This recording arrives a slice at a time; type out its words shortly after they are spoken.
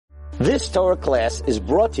This Torah class is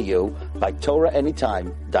brought to you by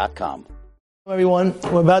TorahAnytime.com. Everyone,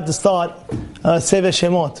 we're about to start Sefer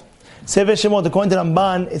Shemot. Sefer Shemot, according to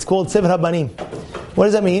Ramban, it's called Sefer HaBanim. What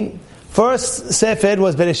does that mean? First Sefer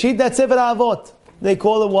was Bereshit, that's Sefer HaAvot. They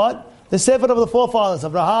call it what? The Sefer of the forefathers,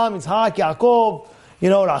 Abraham, Yitzhak, Yaakov,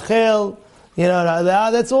 Rachel,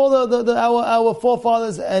 that's all our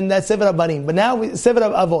forefathers, and that's Sefer HaBanim. But now, Sefer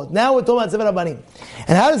HaAvot. Now we're talking about Sefer HaBanim.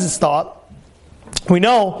 And how does it start? We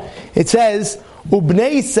know, it says,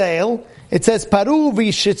 Ubnei Yisrael, it says, Paru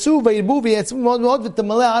v'yishitzu v'yirbu v'yetzmu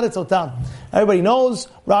v'tamaleh haaretz otam. Everybody knows,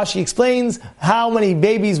 Rashi explains how many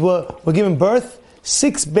babies were given birth.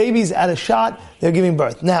 6 babies at a shot, they're giving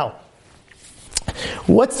birth. Now,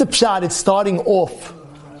 what's the pshat? It's starting off.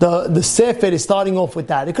 The Sefer is starting off with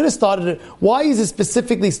that. It could have started it. Why is it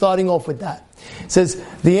specifically starting off with that? It says,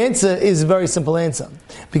 the answer is a very simple answer.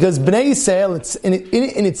 Because Bnei Yisrael, it's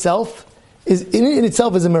in itself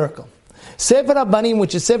is a miracle. Sefer HaBanim,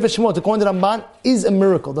 which is Sefer Shemot, according to Ramban, is a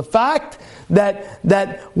miracle. The fact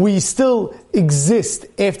that we still exist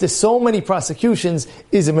after so many prosecutions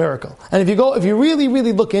is a miracle. And if you really,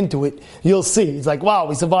 really look into it, you'll see. It's like, wow,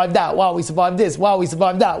 we survived that. Wow, we survived this. Wow, we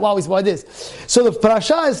survived that. Wow, we survived this. So the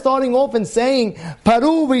Parashat is starting off and saying,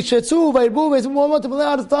 Paru v'yishetzu v'yirbu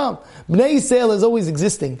v'yismu. Bnei Yisrael is always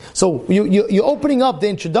existing. So you're opening up the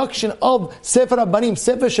introduction of Sefer HaBanim.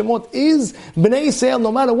 Sefer Shemot is Bnei Yisrael,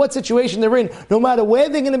 no matter what situation they're in, no matter where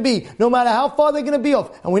they're going to be, no matter how far they're going to be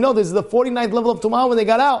off. And we know this is the 49th level of Tumah when they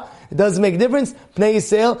got out. It doesn't make a difference. Bnei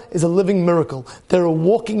Yisrael is a living miracle. They're a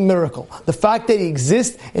walking miracle. The fact that they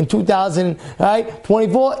exist in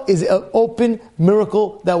 2024 is an open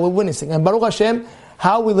miracle that we're witnessing. And Baruch Hashem,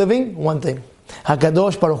 how are we living? One thing.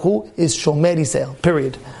 HaKadosh Baruch Hu is Shomer Yisrael.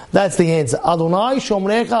 Period. That's the answer. Adonai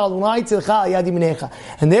Shomrecha, Adonai Tzilcha, Yad Yaminecha.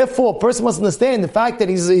 And therefore, a person must understand the fact that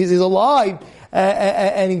he's alive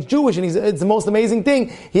and he's Jewish, and it's the most amazing thing.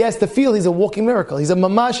 He has to feel he's a walking miracle. He's a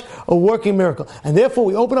mamash, a working miracle. And therefore,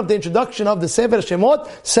 we open up the introduction of the Sefer Shemot,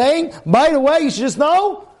 saying, by the way, you should just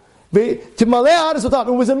know, it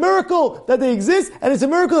was a miracle that they exist, and it's a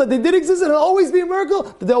miracle that they did exist, and it'll always be a miracle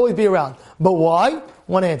that they'll always be around. But why?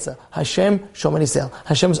 One answer. Hashem Shomer Yisrael.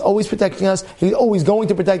 Hashem is always protecting us. He's always going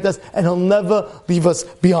to protect us, and He'll never leave us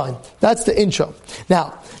behind. That's the intro.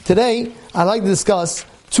 Now, today, I'd like to discuss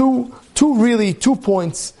two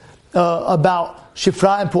points about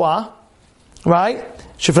Shifra and Puah, right?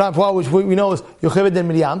 Shifra and Puah, which we know is Yocheved and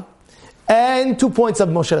Miriam, and 2 points of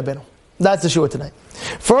Moshe Rabbeinu. That's the shua tonight.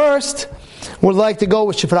 First, we'd like to go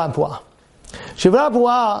with Shifra and Puah. Shifra and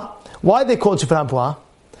Puah, why are they called Shifra and Puah?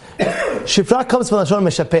 Shifra comes from Lashon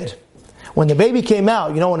Meshaper. When the baby came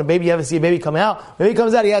out, when a baby, you ever see a baby come out? Baby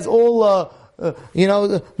comes out, he has all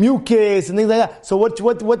mucus and things like that. So what did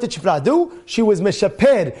Shifra do? She was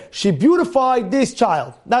Meshaper. She beautified this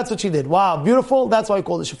child. That's what she did. Wow, beautiful. That's why we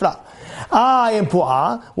call it Shifra. And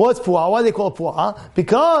Puah. What's Puah? Why do they call it Puah?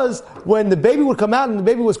 Because when the baby would come out and the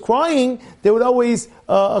baby was crying, they would always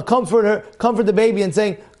comfort the baby and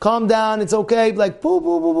saying, calm down, it's okay, like boo,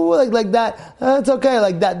 boo, boo, boo, like that. It's okay,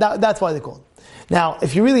 like that. That's why they call it. Now,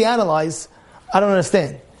 if you really analyze, I don't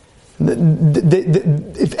understand.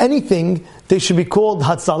 If anything, they should be called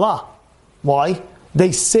Hatzalah. Why?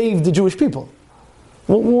 They saved the Jewish people.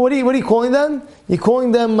 What are you calling them? You're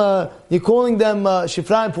calling them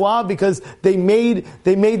Shifra and Puah because they made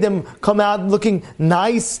them come out looking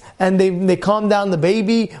nice, and they calmed down the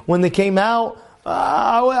baby when they came out.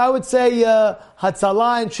 I would say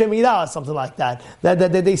Hatzalah and Shemirah, something like that.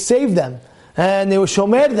 That they saved them and they were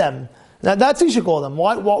shomer them. Now that's what you should call them.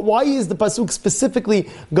 Why is the pasuk specifically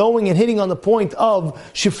going and hitting on the point of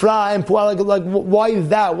Shifra and Puah? Like why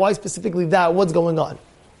that? Why specifically that? What's going on?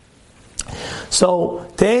 So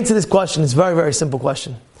to answer this question, it's a very, very simple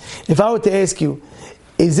question. If I were to ask you,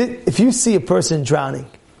 if you see a person drowning,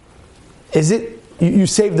 you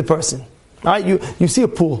save the person? All right, you see a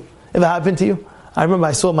pool. Ever happened to you? I remember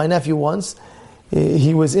I saw my nephew once.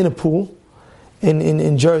 He was in a pool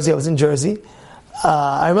in Jersey. I was in Jersey.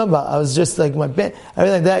 I remember I was just like my bed,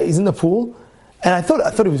 everything like that. He's in the pool, and I thought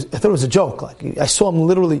it was a joke. Like I saw him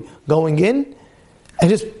literally going in,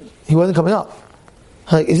 and he wasn't coming up.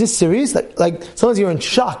 I'm like, is this serious? Like sometimes you're in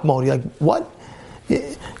shock mode. You're like, what?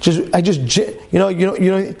 I just jumped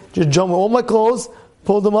with all my clothes,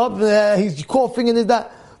 pulled him up. He's coughing and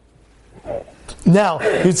that. Now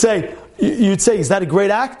you'd say, is that a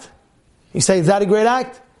great act? You say, is that a great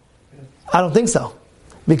act? I don't think so.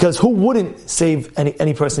 Because who wouldn't save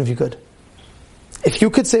any person if you could? If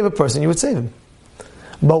you could save a person, you would save him.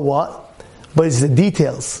 But what? But it's the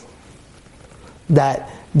details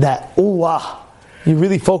that you're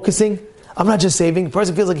really focusing. I'm not just saving. The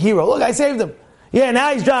person feels like a hero. Look, I saved him. Yeah,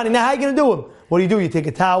 now he's drowning. Now how are you going to do him? What do? You take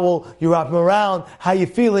a towel, you wrap him around. How you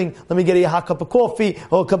feeling? Let me get you a hot cup of coffee,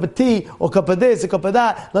 or a cup of tea, or a cup of this, a cup of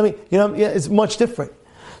that. It's much different.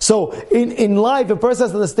 So in life, a person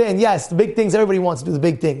has to understand, yes, the big things, everybody wants to do the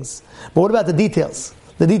big things. But what about the details?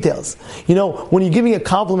 The details. When you're giving a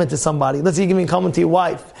compliment to somebody, let's say you're giving a compliment to your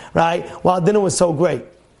wife, right? Wow, dinner was so great.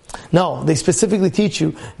 No, they specifically teach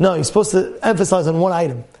you, no, you're supposed to emphasize on one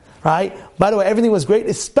item, right? By the way, everything was great,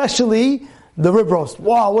 especially the rib roast.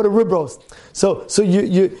 Wow, what a rib roast. So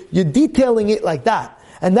you're detailing it like that.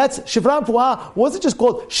 And that's Shifra and Pu'ah. Wasn't just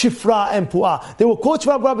called Shifra and Pu'ah. They were called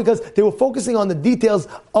Shifra and Pu'ah because they were focusing on the details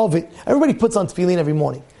of it. Everybody puts on tefillin every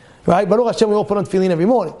morning. Right? Baruch Hashem, we all put on tefillin every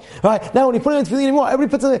morning. Right? Now when you put on tefillin every morning,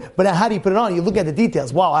 everybody puts on it. But how do you put it on? You look at the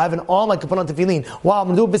details. Wow, I have an arm I can put on tefillin. Wow, I'm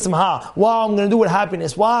going to do it with b'simha. Wow, I'm going to do it with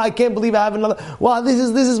happiness. Wow, I can't believe I have another. Wow, this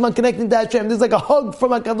is my connecting to Hashem. This is like a hug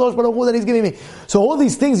from HaKadosh Baruch Hu that He's giving me. So all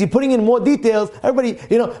these things, you're putting in more details. Everybody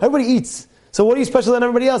eats. So what are you special than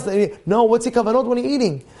everybody else? No, what's your kavanot when you're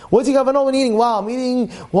eating? What's your kavanot when you're eating? Wow, I'm eating,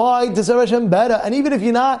 why, to serve Hashem better. And even if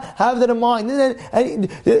you're not, have that in mind.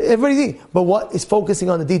 Everybody's eating. But what is focusing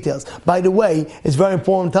on the details? By the way, it's very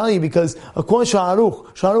important I'm telling you because according to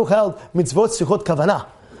Sha'aruch held mitzvot sichot kavanah.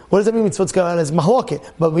 What does that mean, mitzvot kavanah? It's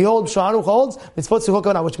mahloket. But we hold, Sha'aruch holds, mitzvot sichot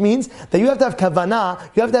kavanah, which means that you have to have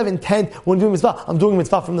kavanah, you have to have intent when doing mitzvah. I'm doing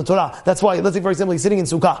mitzvah from the Torah. That's why, let's say for example, he's sitting in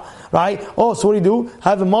sukkah, right? Oh, so what do?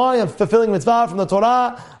 Have in mind, I'm fulfilling mitzvah from the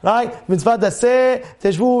Torah, right? Mitzvah daseh,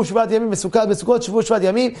 teshvu shvat yamim, besukot shvu shvat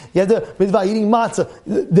yamim, you have the mitzvah, eating matzah.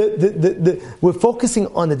 We're focusing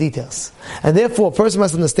on the details. And therefore, a person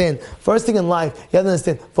must understand, first thing in life, you have to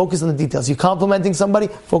understand, focus on the details. You're complimenting somebody,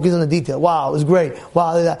 focus on the detail. Wow, it was great.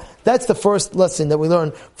 Wow, that's the first lesson that we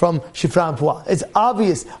learn from Shifra and Pu'ah. It's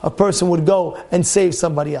obvious a person would go and save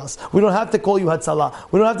somebody else. We don't have to call you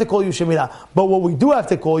Hatzalah. We don't have to call you Shemirah. But what we do have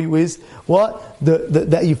to call you is, what?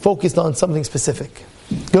 That you focused on something specific.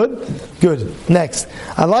 Good? Good. Next.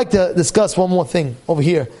 I'd like to discuss one more thing over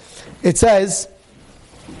here. It says,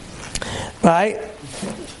 right?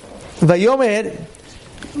 Vayomer,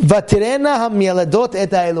 Vatirena ha'miyaladot et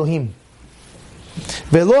ha'elohim.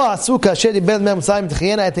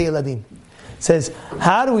 Says,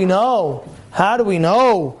 how do we know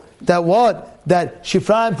that what? That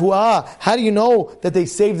Shifra and Pu'ah, how do you know that they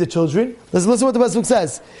saved the children? Let's listen what the Pasuk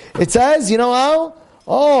says. It says, you know how?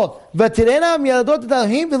 Oh, because they had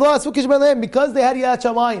Yirat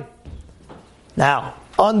Shamayim. Now,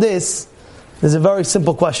 on this, there's a very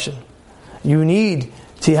simple question. You need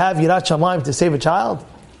to have Yirat Shamayim to save a child?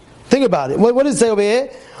 Think about it. What does it say over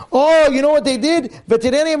here? Oh, you know what they did? They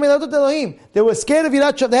were scared of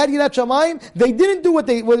Yirat Shamayim. They had Yirat Shamayim. They didn't do what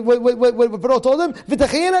Pharaoh told them.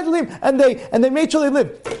 And they made sure they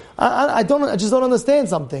lived. I just don't understand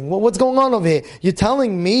something. What's going on over here? You're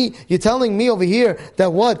telling me over here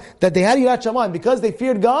that what? That they had Yirat Shamayim because they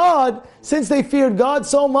feared God. Since they feared God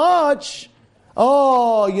so much,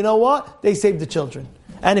 oh, you know what? They saved the children.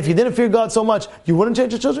 And if you didn't fear God so much, you wouldn't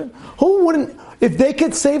change the children? Who wouldn't? If they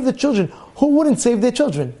could save the children, who wouldn't save their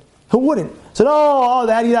children? Who wouldn't? So no,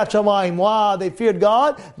 they had Yirat Shamayim. Wow, they feared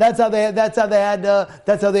God. That's how they were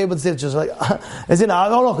able to save the children. Like, I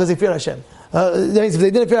don't know, because they feared Hashem. That means if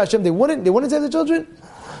they didn't fear Hashem, they wouldn't save the children.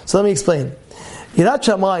 So let me explain. Yirat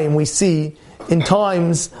Shamayim we see in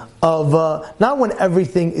times of not when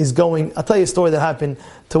everything is going. I'll tell you a story that happened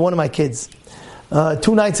to one of my kids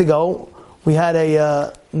 2 nights ago. We had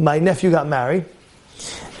my nephew got married,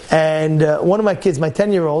 and one of my kids, my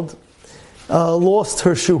 10-year-old, lost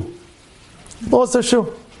her shoe.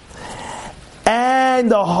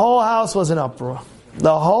 And the whole house was in uproar.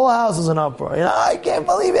 I can't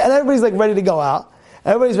believe it. And everybody's like ready to go out.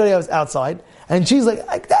 Everybody's ready outside. And she's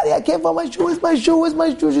like, Daddy, I can't find my shoe. Where's my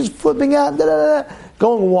shoe? She's flipping out,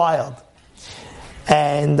 going wild.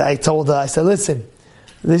 And I told her, I said, listen,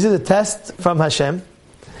 this is a test from Hashem.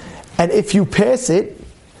 And if you pass it,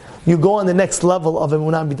 you go on the next level of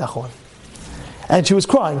emunah bitachon. And she was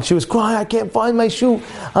crying. I can't find my shoe.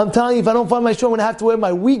 I'm telling you, if I don't find my shoe, I'm going to have to wear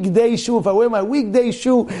my weekday shoe. If I wear my weekday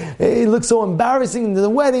shoe, it looks so embarrassing in the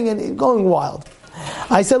wedding and it's going wild.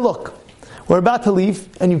 I said, look, we're about to leave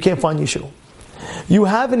and you can't find your shoe. You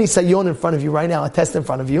have an isayon in front of you right now, a test in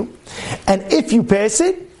front of you. And if you pass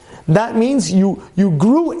it, that means you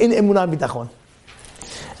grew in emunah bitachon.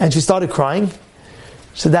 And she started crying.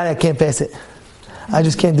 She said, Daddy, I can't pass it. I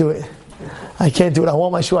just can't do it. I can't do it. I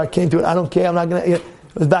want my shoe. I can't do it. I don't care. I'm not going to. It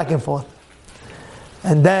was back and forth.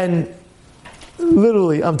 And then,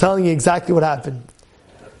 literally, I'm telling you exactly what happened.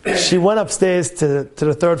 She went upstairs to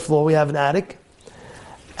the 3rd floor. We have an attic.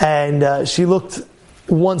 And she looked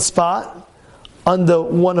one spot under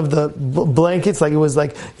one of the blankets, like it was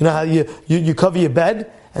like, you know how you cover your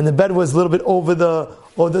bed, and the bed was a little bit over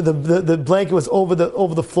the blanket was over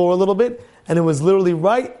the floor a little bit, and it was literally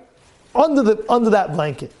right under that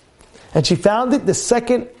blanket. And she found it the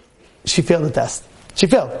second she failed the test. She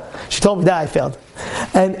failed. She told me that I failed.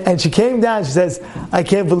 And she came down, she says, I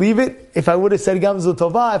can't believe it. If I would have said Gamzul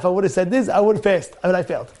Tovah, if I would have said this, I would have fasted. I mean, I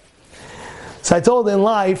failed. So I told her in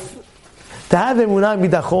life, to have emunah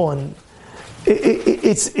bidachon,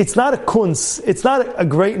 it's not a kunz, it's not a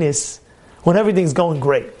greatness when everything's going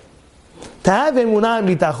great. To have emunah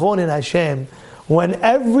bidachon in Hashem, when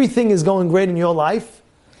everything is going great in your life,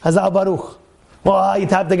 hazal baruch. Well, you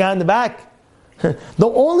tap the guy in the back. The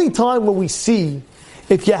only time where we see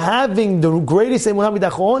if you're having the greatest emunah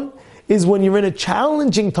bidachon is when you're in a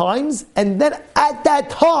challenging times, and then at that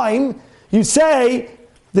time you say,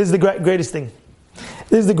 "This is the greatest thing.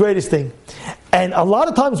 This is the greatest thing." And a lot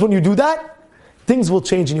of times when you do that, things will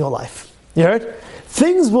change in your life. You heard?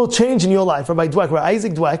 Things will change in your life. Rabbi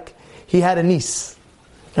Isaac Dweck, he had a niece.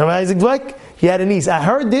 Rabbi Isaac Dweck, he had a niece. I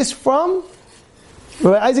heard this from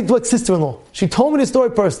Rabbi Isaac Dweck's sister-in-law. She told me this story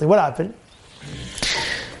personally. What happened?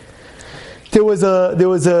 There was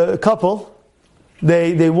a couple.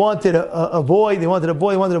 They wanted a boy. They wanted a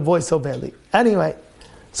boy so badly. Anyway,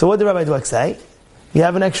 so what did Rabbi Dweck say? You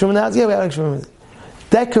have an extra room in the house? Yeah, we have an extra room.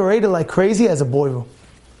 Decorated like crazy as a boy room.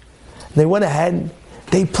 They went ahead.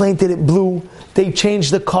 They painted it blue. They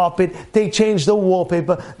changed the carpet. They changed the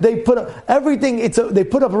wallpaper. They put up everything. They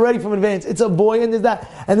put up already from advance. It's a boy and there's that.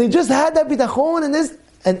 And they just had that bitachon and this.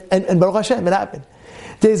 And Baruch Hashem, it happened.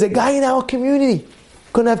 There's a guy in our community.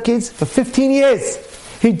 Couldn't have kids for 15 years.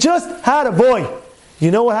 He just had a boy.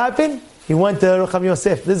 You know what happened? He went to Racham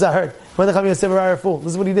Yosef. This is I heard. He went to Racham Yosef Fool.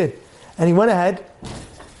 This is what he did. And he went ahead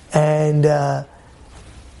and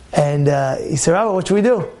he said, Rabbi, what should we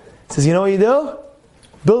do? He says, you know what you do?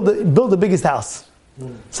 Build the biggest house.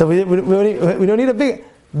 So we don't need a big.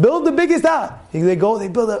 Build the biggest house. They build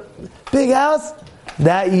a big house.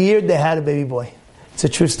 That year they had a baby boy. It's a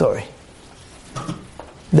true story.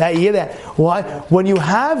 That year, why? When you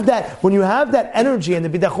have that energy and the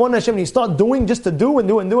bidachon Hashem, and you start doing just to do and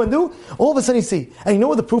do and do and do, all of a sudden you see. And you know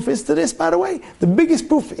what the proof is to this, by the way? The biggest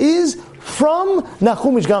proof is from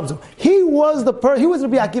Nachumish Gamzu. He was Rabbi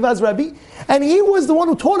Akiva's Rabbi, and he was the one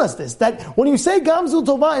who taught us this. That when you say Gamzu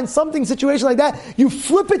Tovah in something situation like that, you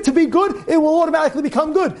flip it to be good, it will automatically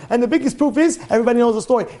become good. And the biggest proof is, everybody knows the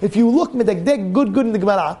story. If you look medekdek good in the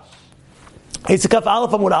Gemara. It's a kaf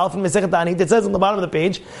aleph amud aleph in Masechet Ta'anit. It says on the bottom of the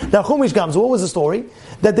page, Nachumish Gamzu. What was the story?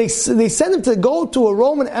 That they sent him to go to a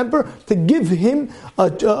Roman emperor to give him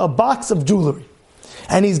a box of jewelry,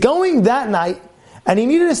 and he's going that night, and he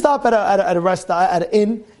needed to stop at a restaurant, at an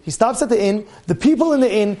inn. He stops at the inn. The people in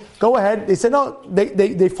the inn go ahead. They said no.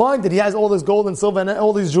 They find that he has all this gold and silver and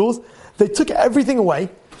all these jewels. They took everything away,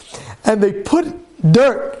 and they put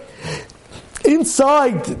dirt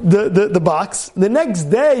inside the box. The next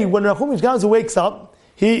day, when Nachumish Gamzu wakes up,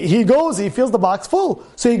 he goes, he feels the box full.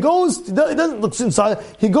 So he goes, it doesn't look inside,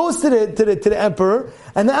 he goes to the emperor,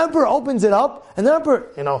 and the emperor opens it up, and the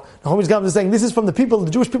emperor, Nachumish Gamzu is saying, this is from the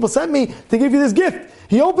Jewish people sent me to give you this gift.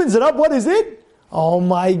 He opens it up, what is it? Oh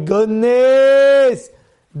my goodness!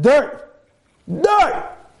 Dirt!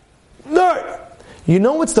 You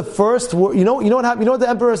know what's the first word, you know what happened? You know what the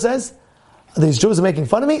emperor says? These Jews are making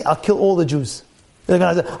fun of me, I'll kill all the Jews.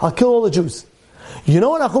 I'll kill all the Jews. You know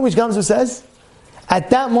what Nachumish Gamzu says? At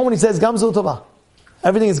that moment he says, Gamzu Tovah.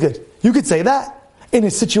 Everything is good. You could say that. In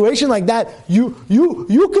a situation like that, you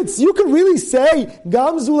could really say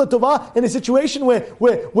Gamzu Tovah in a situation where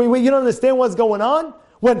you don't understand what's going on.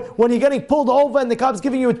 When you're getting pulled over and the cop's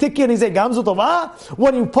giving you a ticket and he says, Gamzu Tovah.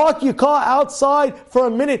 When you park your car outside for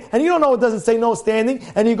a minute and you don't know it doesn't say no standing,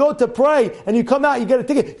 and you go to pray and you come out, you get a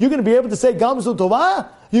ticket, you're going to be able to say Gamzu Tovah?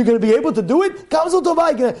 You're going to be able to do it? Gamzu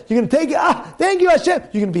Tovah, you're going to take it. Thank you Hashem.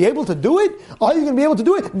 You're going to be able to do it? Are you going to be able to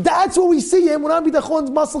do it? That's what we see. Emunah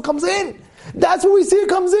bidachon's muscle comes in. That's what we see it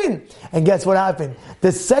comes in. And guess what happened?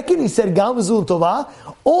 The second he said Gamzu Tovah,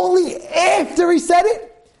 only after he said it,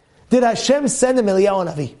 did Hashem send him Eliyahu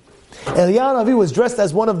Navi. Eliyahu Navi was dressed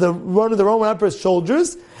as one of the Roman emperor's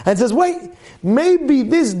soldiers, and says, wait, maybe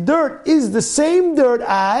this dirt is the same dirt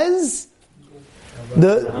as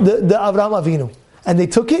the Avraham Avinu. And they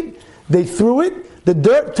took it, they threw it, the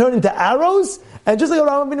dirt turned into arrows, and just like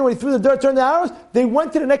Avraham Avinu, when he threw the dirt, turned into arrows, they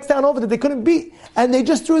went to the next town over that they couldn't beat, and they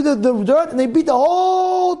just threw the dirt, and they beat the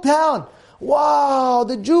whole town. Wow,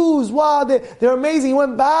 the Jews, wow, they're amazing. He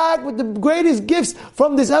went back with the greatest gifts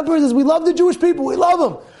from this emperor. He says, we love the Jewish people, we love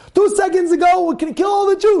them. 2 seconds ago, we can kill all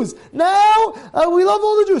the Jews. Now, we love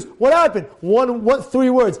all the Jews. What happened? 3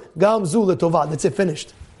 words. Gam zu letovah. That's it,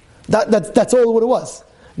 finished. That's all what it was.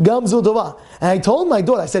 Gam zu letovah. And I told my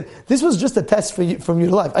daughter, I said, this was just a test from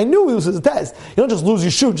your life. I knew this was a test. You don't just lose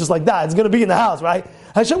your shoe just like that. It's going to be in the house, right?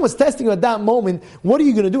 Hashem was testing you at that moment. What are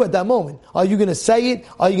you going to do at that moment? Are you going to say it?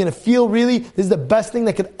 Are you going to feel really, this is the best thing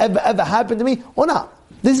that could ever happen to me? Or not?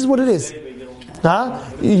 This is what it is. Huh?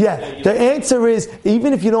 Yeah. The answer is,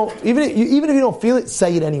 even if you don't feel it,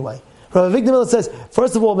 say it anyway. Rabbi Victor Miller says,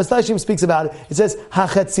 first of all, Mr. Hashem speaks about it. It says,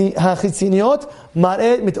 "Hachitziniot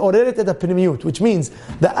mar'et mitoreret et hapnimiyut," which means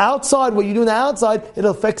the outside, what you do on the outside, it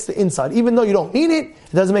affects the inside. Even though you don't mean it,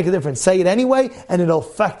 it doesn't make a difference. Say it anyway, and it'll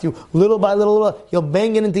affect you little by little. You'll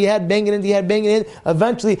bang it into your head, bang it into your head, bang it in.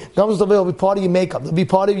 Eventually, comes to will be part of your makeup. It'll be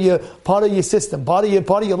part of your system, part of your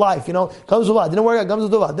life. You know, comes to didn't work out, comes to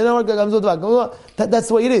didn't work out, comes to that's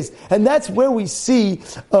the way it is, and that's where we see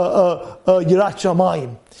Yirat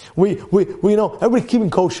Shamayim. We know everybody's keeping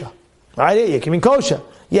kosher. Right? You're keeping kosher.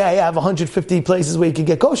 Yeah, you have 150 places where you can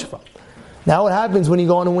get kosher from. Now what happens when you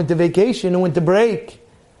go on a winter vacation, a winter break,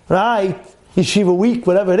 right? Yeshiva week,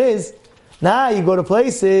 whatever it is. Now you go to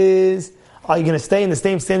places, are you going to stay in the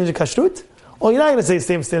same standards of kashrut? Or you're not going to stay in the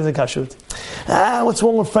same standards of kashrut? What's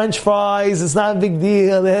wrong with French fries? It's not a big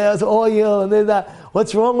deal. There's oil and there's that.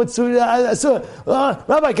 What's wrong with sushi?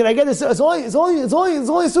 Rabbi, can I get this? It's only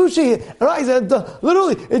sushi. Right? He said,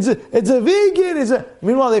 literally, it's a vegan.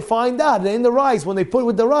 Meanwhile, they find out that in the rice, when they put it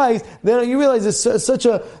with the rice, then you realize it's such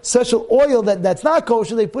an oil that's not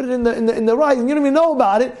kosher. They put it in the rice, and you don't even know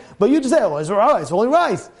about it. But you just say, oh, it's rice. It's only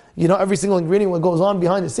rice. You know every single ingredient what goes on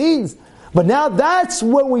behind the scenes. But now that's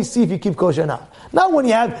what we see if you keep kosher or not. Not when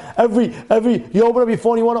you have you open up your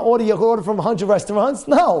phone, you want to order, you order from 100 restaurants.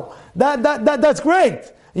 No, that's great.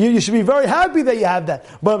 You should be very happy that you have that.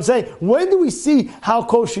 But I'm saying, when do we see how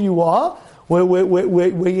kosher you are? Where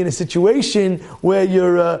you're in a situation where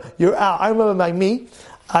you're out. I remember like me,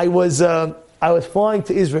 I was flying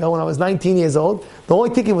to Israel when I was 19 years old. The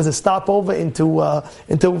only ticket was a stopover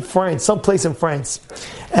into France, someplace in France,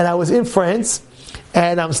 and I was in France.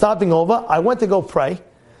 And I'm stopping over. I went to go pray.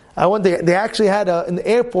 They actually had in the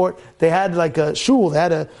airport, they had like a shul. They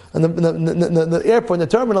had in the airport, in the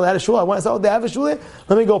terminal, they had a shul. I said, oh, they have a shul there?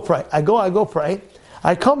 Let me go pray. I go pray.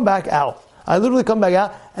 I come back out. I literally come back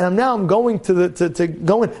out, and I'm going to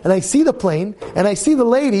go in, and I see the plane, and I see the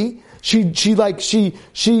lady. She closed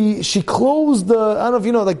the, I don't know if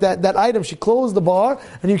you know, like that item, she closed the bar,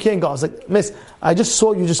 and you can't go. I was like, miss, I just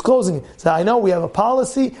saw you just closing it. So I know we have a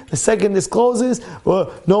policy, the second this closes,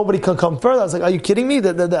 nobody can come further. I was like, are you kidding me?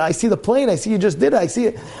 I see the plane, I see you just did it, I see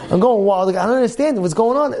it. I'm going, wow, like, I don't understand what's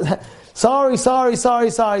going on. Sorry.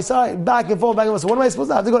 Back and forth. So what am I supposed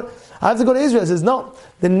to do? I have to go to Israel. He says, no,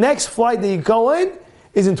 the next flight that you go in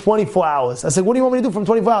is in 24 hours. I said, what do you want me to do from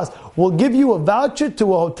 24 hours? We'll give you a voucher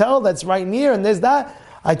to a hotel that's right near, and there's that.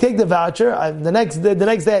 I take the voucher. The next day,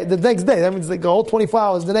 that means like the whole 24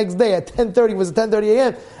 hours. The next day at 10:30 was 10:30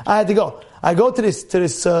 a.m. I had to go. I go to this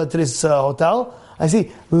hotel. I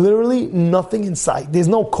see literally nothing inside. There's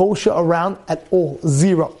no kosher around at all.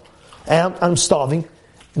 Zero. And I'm starving.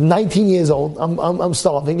 19 years old, I'm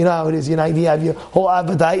starving. You know how it is. You have your whole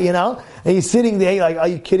appetite. And you're sitting there like, are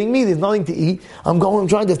you kidding me? There's nothing to eat. I'm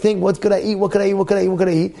trying to think, what could I eat? What could I eat?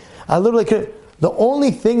 I literally couldn't. The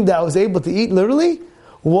only thing that I was able to eat, literally,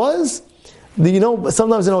 was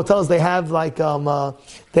sometimes in hotels they have like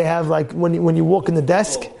when you walk in the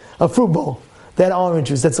desk, a fruit bowl. They had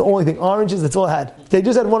oranges. That's the only thing. Oranges. That's all I had. They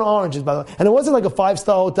just had one oranges, by the way. And it wasn't like a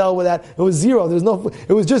 5-star hotel with that. It was zero. There was no.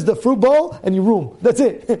 It was just the fruit bowl and your room. That's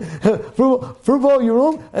it. fruit bowl, your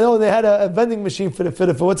room. And they had a vending machine for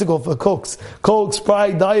what's it called, for Coke,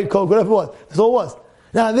 Sprite, Diet Coke, whatever it was. That's all it was.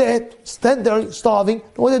 Now they're standing there starving.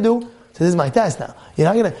 What do they do? So this is my test now. You're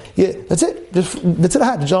not gonna. Yeah, that's it. That's it. I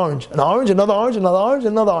had just orange, an orange, another orange, another orange,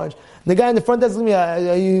 another orange. And the guy in the front desk looked at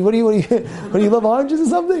me. What do you love oranges or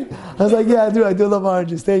something? I was like, yeah, I do love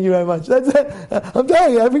oranges. Thank you very much. That's it. I'm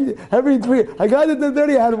telling you, every 3, I got it at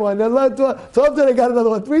 10:30, I had one. Then 12:30, I got another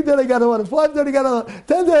one. 3:30, I got another one. 5:30, I got another one.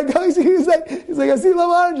 10:30, I go. He's like, I see you love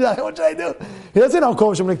oranges. What should I do? He doesn't know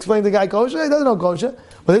kosher. I'm going to explain to the guy kosher. He doesn't know kosher.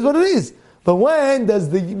 But here's what it is. But when does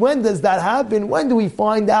that happen? When do we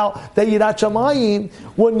find out that Yirat Shamayim?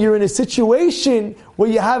 When you're in a situation where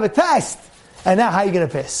you have a test, and now how are you going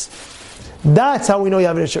to pass? That's how we know you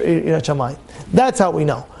have Yirat Shamayim. That's how we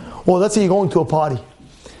know. Well, let's say you're going to a party,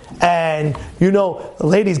 and the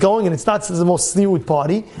lady's going, and it's not the most sneud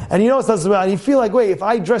party, and it's not so bad. And you feel like, wait, if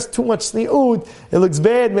I dress too much sneud, it looks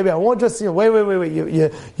bad. Maybe I won't dress. Wait.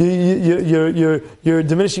 You're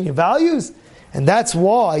diminishing your values. And that's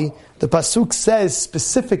why the Pasuk says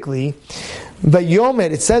specifically, Vayomer,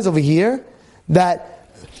 it says over here, that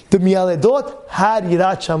the Mialedot had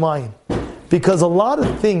Yirat Shamayim. Because a lot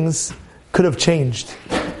of things could have changed.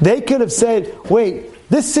 They could have said, wait,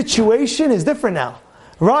 this situation is different now.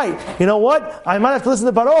 Right, you know what? I might have to listen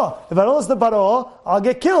to Paro. If I don't listen to Paro, I'll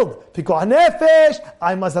get killed. Pikuach nefesh,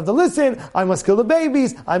 I must have to listen, I must kill the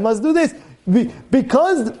babies, I must do this.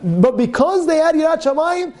 Because they had Yirat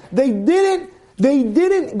Shamayim, they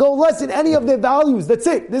didn't go less in any of their values. That's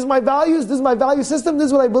it. This is my values, this is my value system, this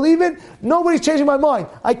is what I believe in. Nobody's changing my mind.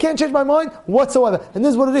 I can't change my mind whatsoever. And this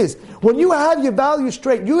is what it is. When you have your values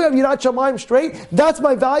straight, you have Yirat Shamayim straight, that's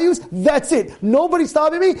my values, that's it. Nobody's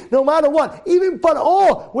stopping me, no matter what. Even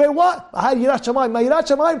Paro, where what? I had Yirat Shamayim. My Yirat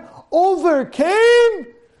Shamayim overcame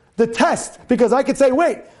the test. Because I could say,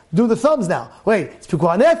 wait, do the thumbs now. Wait, it's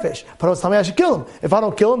Pikuach nefesh. Paro's telling me I should kill him. If I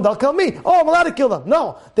don't kill him, they'll kill me. Oh, I'm allowed to kill them.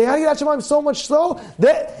 No. They had Yirat Shamayim so much so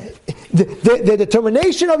that the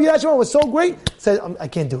determination of Yirat Shamayim was so great, said, I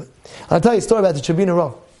can't do it. I'll tell you a story about the Chabina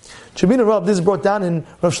Rav. Chabina Rav, this is brought down in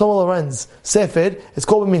Rav Shlomo Lorenz Sefer. It's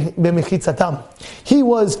called B'Mechitzatam. He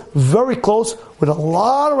was very close with a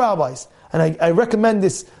lot of rabbis. And I recommend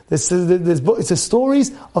this book. It's the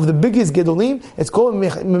stories of the biggest Gedolim. It's called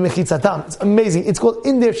Mechitzatam. It's amazing. It's called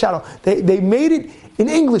In Their Shadow. They made it in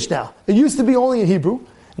English now. It used to be only in Hebrew.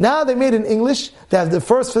 Now they made it in English. They have the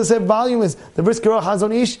first volume is the Brisker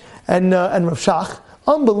Hazon Ish and Rav Shach.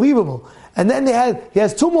 Unbelievable. And then he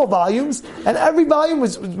has 2 more volumes, and every volume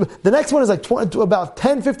the next one is like about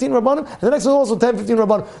 10, 15 Rabbanim, and the next one is also 10, 15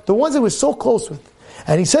 Rabbanim. The ones that we're so close with.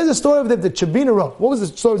 And he says the story of the Chabina Rav. What was the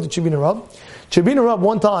story of the Chabina Rav? Chabina Rav,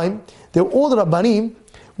 one time, all the Rabbanim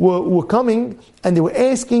were coming and they were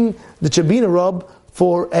asking the Chabina Rav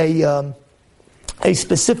for a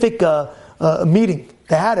specific meeting.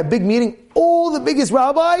 They had a big meeting. All the biggest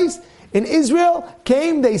rabbis in Israel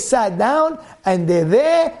came, they sat down, and they're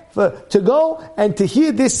there to go and to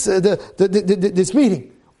hear this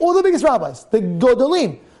meeting. All the biggest rabbis, the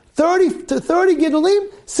Godolim. 30 Gedolim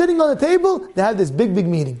sitting on the table, they have this big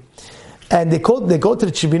meeting. And they go to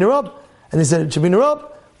the Chabina Rav, and they said, Chabina Rav,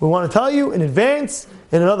 we want to tell you in advance,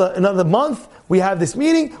 in another month, we have this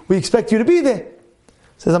meeting, we expect you to be there. He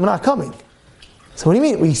says, I'm not coming. So what do you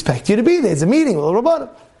mean? We expect you to be there, it's a meeting with the Rabbanim.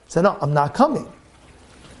 He said, no, I'm not coming.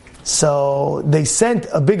 So they sent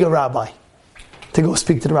a bigger rabbi to go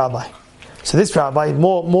speak to the rabbi. So this rabbi,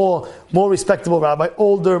 more respectable rabbi,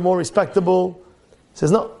 older, more respectable,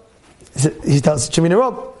 says no. He tells Chabina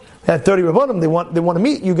Rav, we have 30 Rabbanim, they want to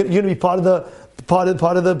meet. You're going to be part of the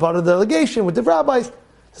delegation with the rabbis. He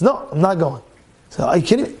says, no, I'm not going. So are you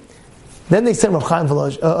kidding me? Then they sent Rav Chaim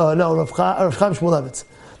Shmulevitz.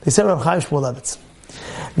 They sent Rav Chaim Shmulevitz.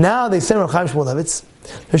 Now they sent Rav Chaim Shmulevitz,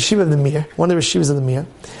 the Yeshiva of the Mir, one of the Yeshivas of the Mir,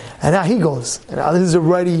 and now he goes. And now this is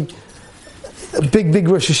already a big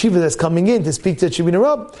Rosh Yeshiva that's coming in to speak to Chabina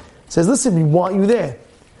Rav. Says, listen, we want you there.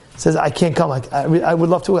 Says, I can't come. I would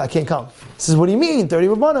love to. I can't come. He says, what do you mean? 30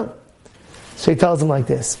 Rabbanim. So he tells him like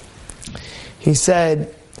this. He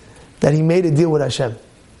said that he made a deal with Hashem.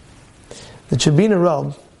 The Chabina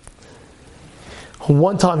Rav,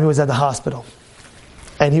 one time he was at the hospital,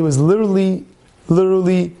 and he was literally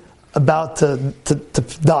about to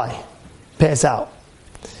die, pass out.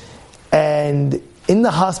 And in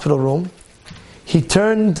the hospital room, he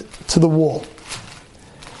turned to the wall,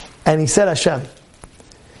 and he said, Hashem,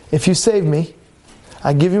 if you save me,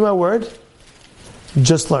 I give you my word,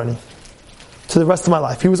 just learning. To the rest of my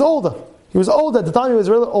life. He was older. At the time, he was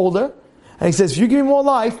really older. And he says, if you give me more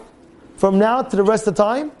life, from now to the rest of the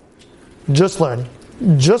time, just learning.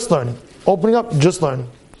 Just learning. Opening up, just learning.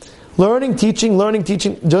 Learning, teaching,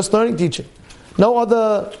 just learning, teaching. No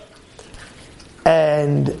other.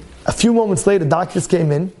 And a few moments later, doctors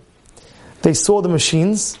came in. They saw the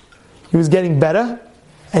machines. He was getting better.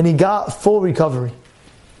 And he got full recovery.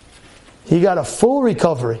 He got a full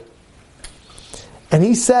recovery. And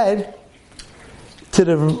he said to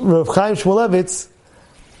the Rav Chaim Shmulevitz,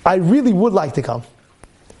 I really would like to come.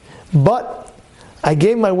 But I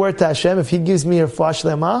gave my word to Hashem, if He gives me a refuah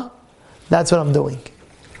shlema, that's what I'm doing.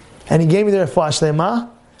 And He gave me the refuah shlema.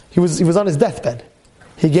 He was on his deathbed.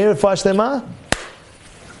 He gave me refuah shlema.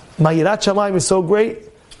 My Yirat Shamayim is so great,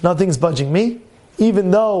 nothing's budging me.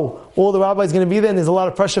 Even though all the rabbis are going to be there and there's a lot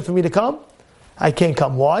of pressure for me to come, I can't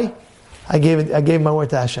come. Why? I gave my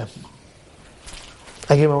word to Hashem.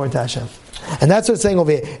 I gave my word to Hashem. And that's what it's saying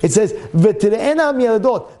over here. It says, V'tire'ena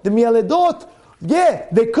miyaledot. The miyaledot, yeah,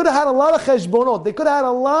 they could have had a lot of cheshbonot. They could have had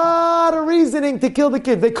a lot of reasoning to kill the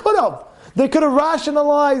kid. They could have. They could have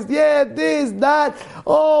rationalized, yeah, this, that,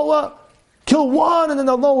 Kill one, and then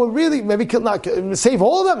they'll know we're really, maybe kill, not save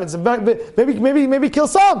all of them, maybe kill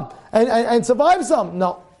some, and survive some.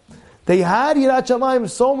 No. They had Yirat Shamayim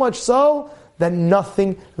so much so that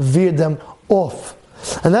nothing veered them off.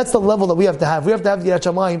 And that's the level that we have to have. We have to have Yirat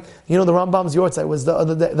Shamayim. You know, the Rambam's Yortzeit was the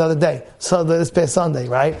other day, so this past Sunday,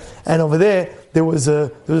 right? And over there was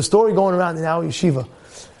a story going around in our yeshiva.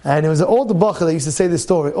 And it was an older bacher that used to say this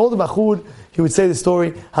story. Older bachur, he would say this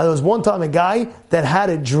story, how there was one time a guy that had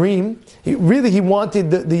a dream. He wanted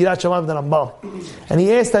the Yirat Shamayim of the Rambam. And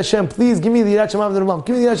he asked Hashem, please give me the Yirat Shamayim of the Rambam.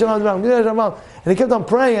 Give me the Yirat Shamayim of the Rambam. Give me the Yirat Shamayim. And he kept on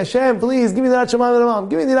praying, Hashem, please give me the Yirat Shamayim of the Rambam.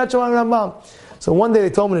 Give me the Yirat Shamayim of the Rambam. So one day they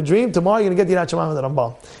told him in a dream, tomorrow you're going to get the Yirat Shamayim of the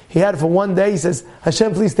Rambam. He had it for one day. He says,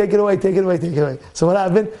 Hashem, please take it away, take it away, take it away. So what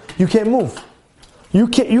happened? You can't move. You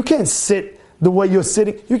can't sit the way you're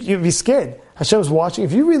sitting. You'd be scared. Hashem's watching.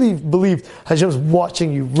 If you really believe Hashem's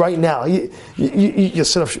watching you right now, you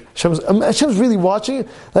sit up. Hashem's really watching you.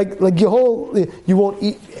 Like your whole, you won't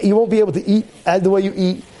eat. You won't be able to eat the way you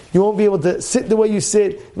eat. You won't be able to sit the way you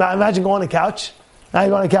sit. Imagine going on the couch. Now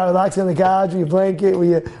you're on the couch, relaxing on the couch with your blanket,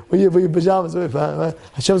 with your pajamas.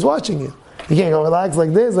 Hashem's watching you. You can't go relax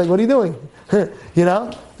like this. Like, what are you doing? You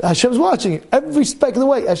know, Hashem's watching you every speck of the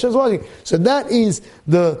way. Hashem's watching you. So that is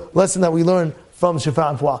the lesson that we learn from Shifra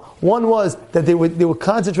and Puah. One was that they were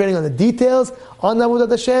concentrating on the details on Avodat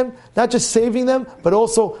Hashem, not just saving them, but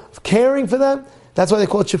also caring for them. That's why they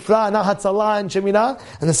call it Shifra, not Hatzalah and Shemirah.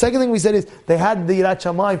 And the second thing we said is they had the Yirat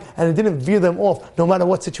Shamayim and it didn't veer them off, no matter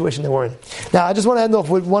what situation they were in. Now, I just want to end off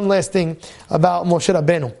with one last thing about Moshe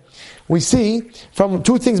Rabbeinu. We see from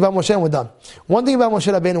two things about Moshe and we're done. One thing about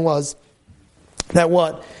Moshe Rabbeinu was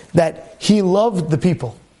that he loved the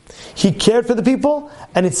people. He cared for the people,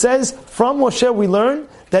 and it says from Moshe we learn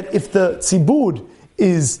that if the tzibur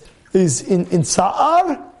is in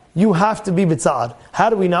Sa'ar, you have to be b'tza'ar. How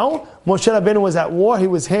do we know? Moshe Rabbeinu was at war,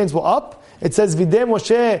 his hands were up. It says Videh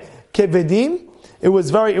Moshe kevedim. It was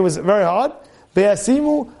very hard.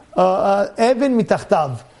 Ve'asimu even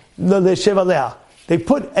mitachtav le'shev aleha. They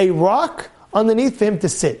put a rock underneath for him to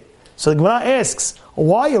sit. So the Gemara asks,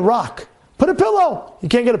 why a rock? Put a pillow. You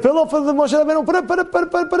can't get a pillow for the Moshe Rabbeinu.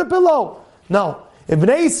 Put a pillow. No. If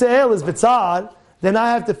Bnei Yisrael is b'tza'ar, then I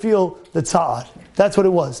have to feel the tza'ar. That's what it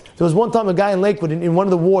was. There was one time a guy in Lakewood in one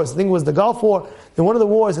of the wars. I think it was the Gulf War. In one of the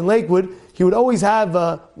wars in Lakewood, he would always have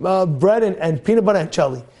bread and peanut butter and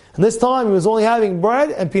jelly. And this time he was only having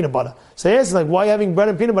bread and peanut butter. So he asked, why are you having bread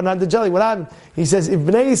and peanut butter, not the jelly? What happened? He says, if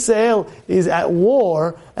Bnei Yisrael is at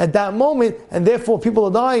war at that moment, and therefore people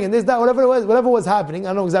are dying, and this, that, whatever was happening, I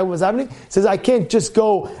don't know exactly what was happening, he says, I can't just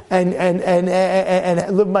go and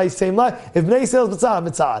live my same life. If Bnei Yisrael is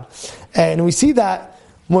b'tzad. And we see that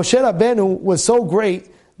Moshe Rabbeinu was so great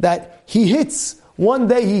that one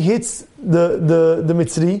day he hits the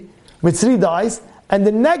Mitzri dies, and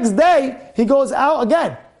the next day he goes out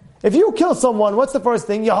again. If you kill someone, what's the first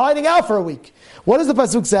thing? You're hiding out for a week. What does the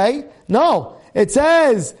pasuk say? No. It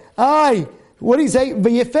says, what do you say?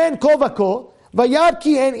 V'yefen kol v'kol,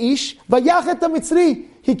 v'yarki en ish, v'yachet ha-mitzri.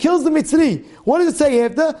 He kills the Mitzri. What does it say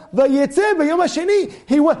after? V'yetzeh b'yom hasheni.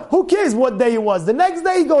 Who cares what day it was? The next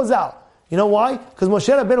day he goes out. You know why? Because Moshe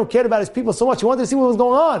Rabbeinu cared about his people so much. He wanted to see what was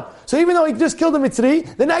going on. So even though he just killed the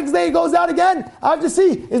Mitzri, the next day he goes out again. I have to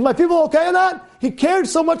see, is my people okay or not? He cared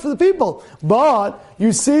so much for the people. But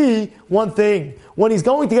you see one thing. When he's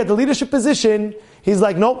going to get the leadership position, he's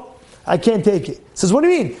like, nope, I can't take it. He says, what do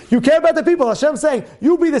you mean? You care about the people. Hashem's saying,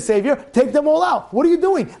 you be the savior, take them all out. What are you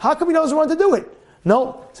doing? How come he doesn't want to do it?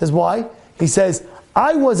 No. He says, why? He says,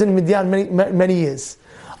 I was in Midian many years.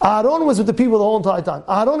 Aaron was with the people the whole entire time.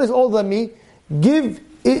 Aaron is older than me. Give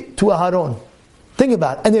it to Aaron. Think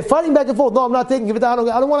about it. And they're fighting back and forth. No, I'm not taking. Give it to Aaron.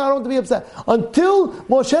 I don't want Aaron to be upset. Until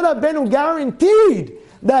Moshe Rabbeinu guaranteed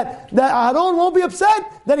that Aaron won't be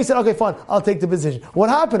upset, then he said, okay, fine, I'll take the position. What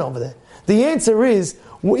happened over there? The answer is,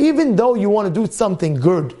 even though you want to do something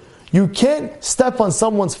good, you can't step on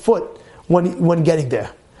someone's foot when getting there.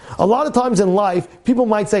 A lot of times in life, people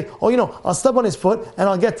might say, I'll step on his foot and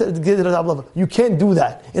I'll get to the top level. You can't do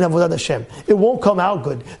that in Avodat Hashem. It won't come out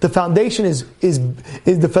good. The foundation is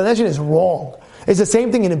wrong. It's the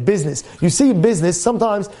same thing in a business. You see in business,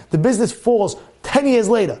 sometimes the business falls 10 years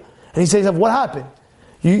later. And he says, what happened?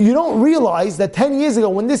 You don't realize that 10 years ago,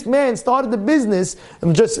 when this man started the business,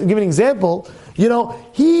 I'm just giving an example,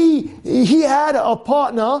 he had a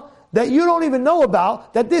partner that you don't even know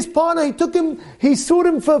about, that this partner, he sued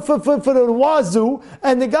him for the wazoo,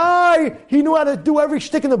 and the guy, he knew how to do every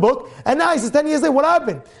shtick in the book, and now he says 10 years later, what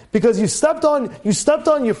happened? Because you stepped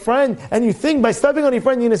on your friend, and you think by stepping on your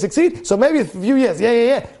friend you're going to succeed, so maybe a few years,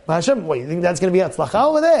 yeah. But Hashem, what, you think that's going to be Hatzlacha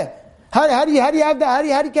over there? How do you have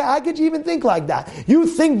that? How could you even think like that? You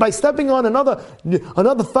think by stepping on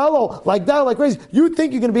another fellow like that, like crazy, you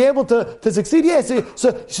think you're going to be able to succeed? Yes.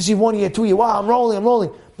 So she 1 year, 2 year, wow, I'm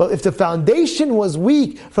rolling. But if the foundation was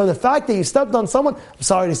weak from the fact that you stepped on someone, I'm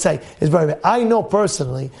sorry to say, it's very bad. I know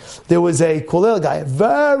personally, there was a kollel guy, a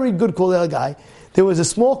very good kollel guy. There was a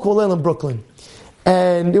small kollel in Brooklyn.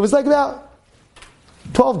 And it was like about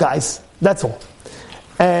 12 guys, that's all.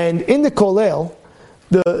 And in the kollel,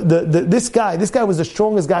 this guy was the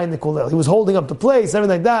strongest guy in the kollel. He was holding up the place,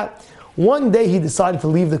 everything like that. One day he decided to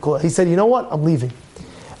leave the kollel. He said, you know what, I'm leaving.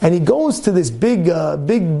 And he goes to this big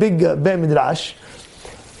Bet Midrash,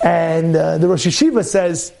 and the Rosh Yeshiva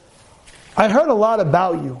says, I heard a lot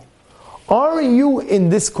about you. Are you in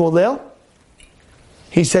this kollel?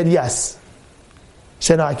 He said, yes. He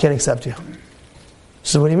said, no, I can't accept you. He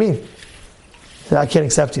said, what do you mean? He said, I can't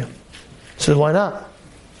accept you. He said, why not?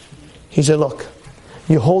 He said, look,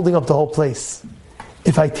 you're holding up the whole place.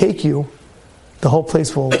 If I take you, the whole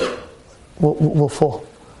place will fall.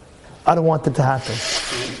 I don't want it to happen.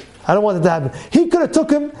 He could have took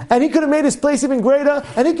him, and he could have made his place even greater,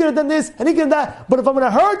 and he could have done this, and he could have that. But if I'm going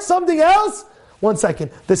to hurt something else, 1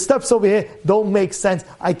 second, the steps over here don't make sense.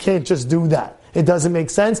 I can't just do that. It doesn't make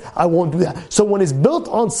sense. I won't do that. So when it's built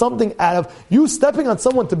on something out of you stepping on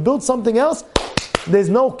someone to build something else, there's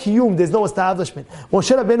no kiyum, there's no establishment.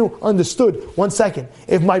 Moshe Rabbeinu understood, 1 second,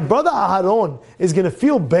 if my brother Aharon is going to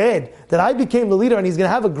feel bad that I became the leader and he's going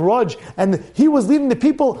to have a grudge and he was leading the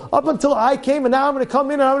people up until I came and now I'm going to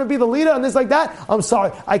come in and I'm going to be the leader and this like that, I'm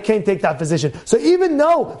sorry, I can't take that position. So even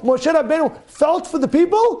though Moshe Rabbeinu felt for the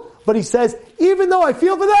people, but he says, even though I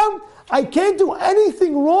feel for them, I can't do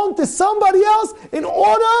anything wrong to somebody else in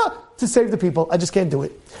order to save the people. I just can't do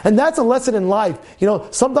it. And that's a lesson in life. You know,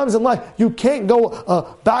 sometimes in life, you can't go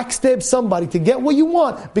backstab somebody to get what you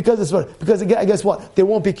want because guess what? There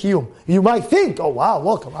won't be kiyum. You might think, oh wow,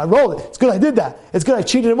 welcome, I rolled it. It's good I did that. It's good I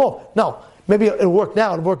cheated him off. No. Maybe it'll work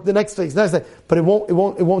now, it'll work the next phase, but it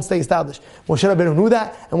won't stay established. Moshe Rabbeinu knew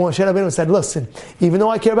that, and Moshe Rabbeinu said, listen, even though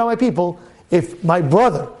I care about my people, if my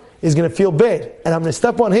brother is going to feel bad, and I'm going to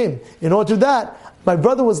step on him. In order to do that, my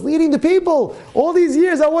brother was leading the people. All these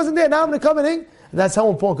years I wasn't there, now I'm going to come in. And that's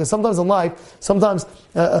how important, because sometimes in life,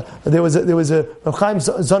 there was a Chaim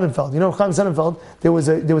Sonnenfeld. You know Chaim Sonnenfeld? There was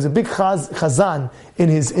a big chazan in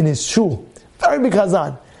his shul. Very big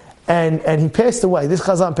chazan. And he passed away. This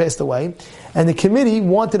chazan passed away. And the committee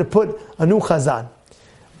wanted to put a new chazan.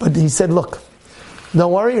 But he said, look,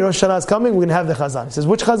 don't worry, Rosh Hashanah is coming, we're going to have the chazan. He says,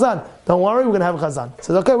 which chazan? Don't worry, we're going to have a chazan. He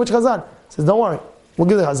says, okay, which chazan? He says, don't worry, we'll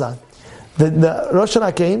give the chazan. The Rosh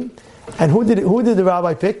Hashanah came, and who did the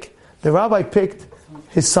rabbi pick? The rabbi picked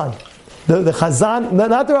his son. The chazan,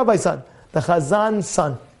 not the rabbi's son, the chazan's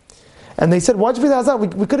son. And they said, why'd you pick the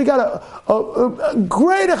chazan? We could have got a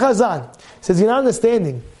greater chazan. He says, you're not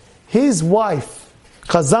understanding. His wife,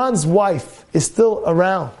 chazan's wife, is still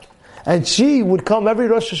around. And she would come every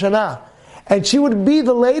Rosh Hashanah. And she would be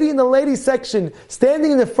the lady in the ladies section,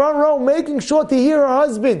 standing in the front row, making sure to hear her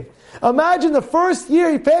husband. Imagine the first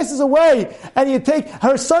year he passes away, and you take,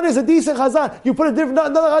 her son is a decent chazan, you put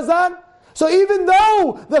another chazan? So even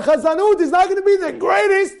though the chazanut is not going to be the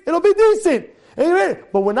greatest, it'll be decent.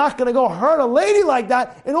 But we're not going to go hurt a lady like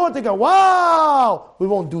that in order to go, wow! We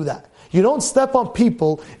won't do that. You don't step on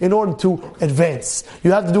people in order to advance.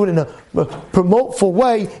 You have to do it in a promoteful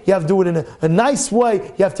way. You have to do it in a nice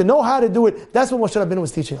way. You have to know how to do it. That's what Moshe Rabbeinu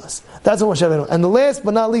was teaching us. That's what Moshe Rabbeinu. And the last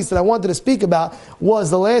but not least that I wanted to speak about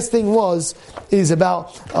is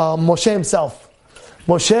about Moshe himself.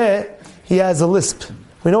 Moshe, he has a lisp.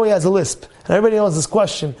 We know he has a lisp. And everybody knows this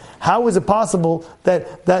question. How is it possible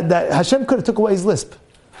that Hashem could have took away his lisp?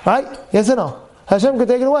 Right? Yes or no? Hashem could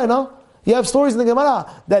take it away, no? You have stories in the Gemara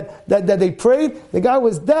that they prayed, the guy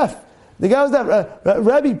was deaf.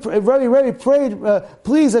 Rabbi prayed,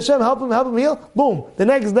 please Hashem, help him heal. Boom. The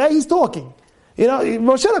next day he's talking. You know,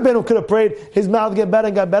 Moshe Rabbeinu could have prayed his mouth get better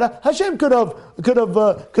and got better. Hashem could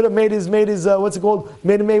have made his made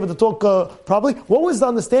him able to talk properly. What was the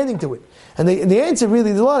understanding to it? And the answer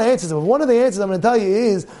really, there's a lot of answers, but one of the answers I'm going to tell you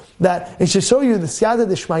is that it should show you the siyata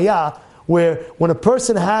d'shmaya, where when a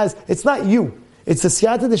person has, it's not you. It's the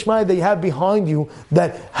siyata d'shmaya that you have behind you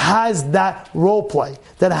that has that role play,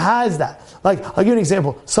 that has that. Like, I'll give you an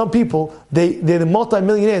example. Some people, they're the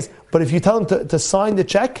multi-millionaires, but if you tell them to sign the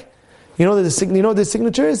check, you know the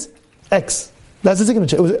signature is? X. That's the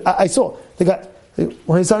signature. I saw. The guy,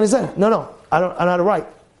 when he signed, he said, no, I don't know how to write.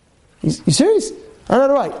 You serious? I don't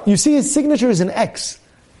know how to write. You see his signature is an X.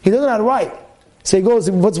 He doesn't know how to write. So he goes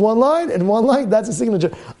and puts one line, and one line, that's a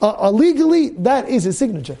signature. Legally, that is his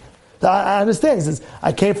signature. I understand. He says,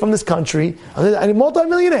 I came from this country. I'm a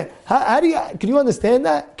multi-millionaire. Can you understand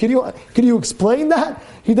that? Can you explain that?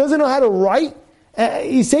 He doesn't know how to write.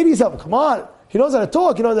 You say to yourself, come on. He knows how to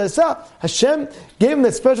talk. He knows how to say. Hashem gave him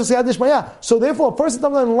that special siyad d'shmaya. So therefore, a person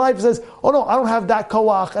comes in life and says, oh no, I don't have that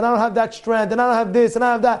koach, and I don't have that strength, and I don't have this, and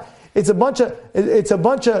I don't have that. It's a bunch of,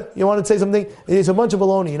 you want to say something? It's a bunch of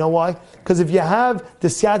baloney. You know why? Because if you have the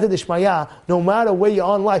siyata d'shmaya, no matter where you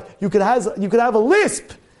are in life, you could have a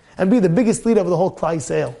lisp and be the biggest leader of the whole Klal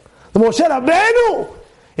Yisrael. The Moshe Rabbeinu!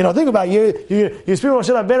 Think about it. You speak Moshe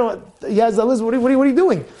Rabbeinu, he has a lisp, what are you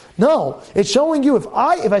doing? No. It's showing you, if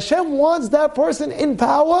Hashem wants that person in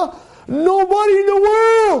power, nobody in the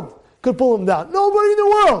world could pull him down. Nobody in the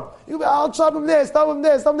world. I'll stop him there, stop him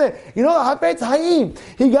there, stop him there. You know, Hafetz Haim,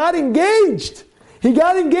 he got engaged. You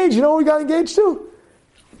know who he got engaged to?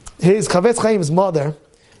 His Hafetz Chaim's mother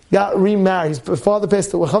got remarried. His father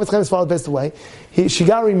passed away. Hafetz Chaim's father passed away. She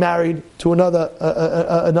got remarried to another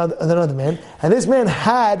man, and this man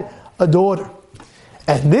had a daughter.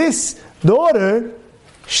 And this daughter,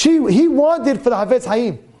 he wanted for the Hafetz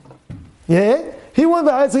Haim. Yeah? He wanted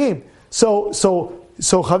for the Hafetz Haim. So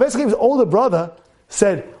Hafetz Chaim's older brother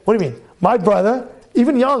said, what do you mean? My brother,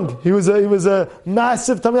 even young, he was a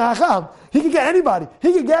massive Talmid Chacham. He could get anybody.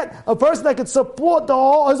 He could get a person that could support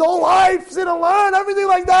his whole life, sit and learn, everything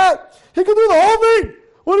like that. He could do the whole thing.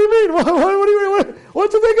 What do you mean? What do you mean?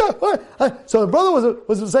 What you think of? So the brother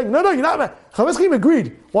was saying, no, you're not mad. Hafetz Chaim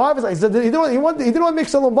agreed. Why? He said he didn't want to make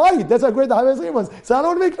shalom bayit. That's how great the Hafetz Chaim was. He said, I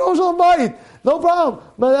don't want to make no shalom bayit. No problem.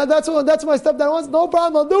 But that's my stepdad wants. No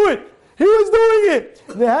problem. I'll do it. He was doing it.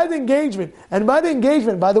 They had engagement. And by the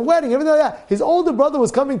engagement, by the wedding, everything like that, his older brother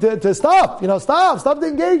was coming to stop. Stop the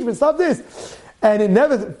engagement, stop this. And it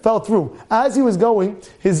never fell through. As he was going,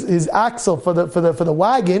 his axle for the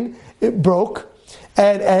wagon, it broke.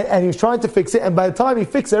 And he was trying to fix it. And by the time he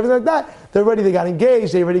fixed it, everything like that, they got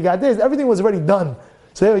engaged, they already got this, everything was already done.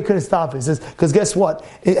 So he couldn't stop it. He says, because guess what?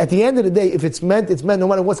 At the end of the day, if it's meant, no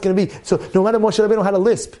matter what's going to be. So no matter Moshe Rabbeinu had a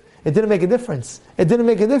lisp, it didn't make a difference. And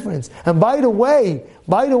by the way,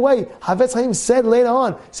 Hafetz Chaim said later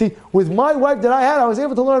on, see, with my wife that I had, I was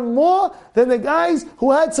able to learn more than the guys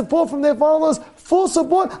who had support from their fathers, full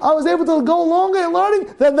support. I was able to go longer in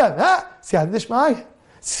learning than them. Siyad d'shmaya.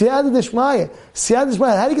 Siyad d'shmaya.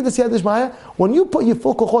 How do you get the siyad d'shmaya? When you put your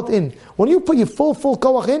full kochot in, when you put your full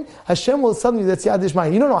koach in, Hashem will suddenly that siyad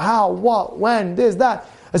d'shmaya. You don't know how, what, when, this, that.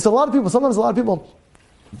 Sometimes a lot of people,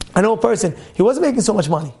 I know a person, he wasn't making so much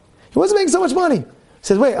money. He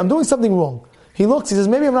says, wait, I'm doing something wrong. He looks, he says,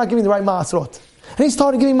 maybe I'm not giving the right ma'asrot. And he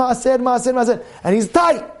started giving ma'aser. And he's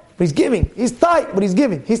tight, but he's giving. He's tight, but he's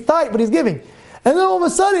giving. And then all of a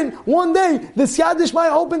sudden, one day, the siyad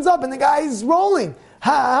d'shmaya opens up and the guy is rolling.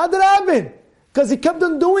 How did that happen? Because he kept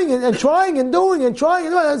on doing it and trying and doing and trying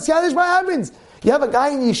and siyad d'shmaya happens. You have a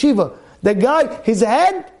guy in yeshiva. The guy, his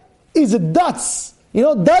head is a dots.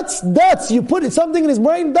 Dots. You put something in his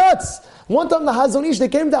brain, dots. One time the Hazon Ish, they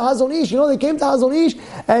came to Hazon Ish,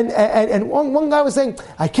 and one guy was saying,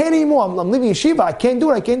 I can't anymore, I'm leaving yeshiva, I can't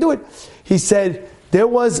do it. He said,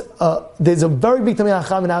 there's a very big Talmid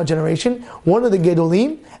Chacham in our generation, one of the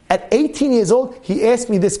Gedolim, at 18 years old, he asked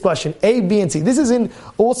me this question, A, B, and C. This is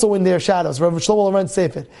also in their shadows, Rav Shlomo Lorenz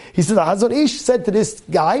Sefer. He said, the Hazon Ish said to this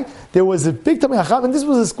guy, there was a big Talmid Chacham, and this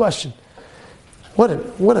was his question. What a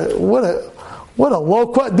low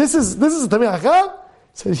question. This is Talmid Chacham?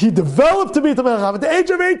 So he developed to be Talmid Chacham. At the age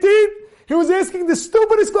of 18, he was asking the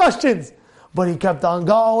stupidest questions. But he kept on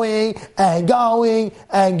going, and he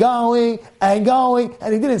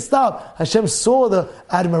didn't stop. Hashem saw the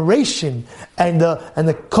admiration and the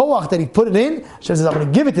koach that he put it in. Hashem says, I'm going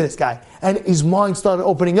to give it to this guy. And his mind started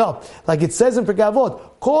opening up. Like it says in Pirkei Avot,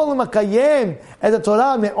 Kol makayem et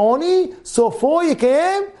Torah me'oni, sofo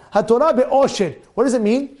yekayem haTorah be'osher. What does it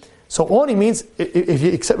mean? So oni means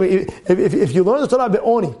if you learn the Torah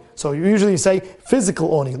be'oni. So you say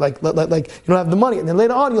physical oni, like you don't have the money, and then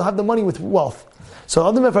later on you'll have the money with wealth. So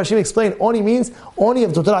other Mefarshim explain oni means oni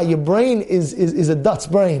of the Torah. Your brain is a dut's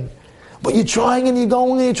brain, but you're trying and you're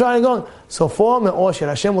going and you're trying and going. So for me'osher,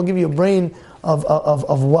 Hashem will give you a brain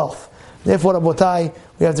of wealth. Therefore, Rabotai,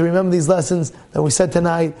 we have to remember these lessons that we said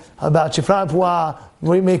tonight about Shifra and Puah.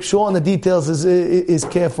 We make sure on the details is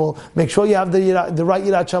careful. Make sure you have the right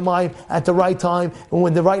Yirat Shamayim at the right time and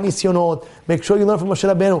with the right Nisyonot. Make sure you learn from Moshe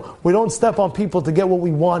Rabbeinu. We don't step on people to get what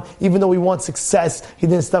we want, even though we want success. He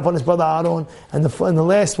didn't step on his brother Aaron. And the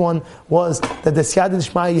last one was that the Siyad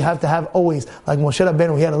d'Shmaya you have to have always. Like Moshe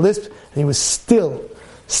Rabbeinu, he had a lisp and he was still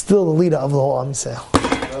the leader of the whole Am Yisrael.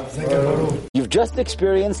 You've just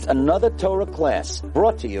experienced another Torah class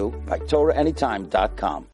brought to you by TorahAnytime.com.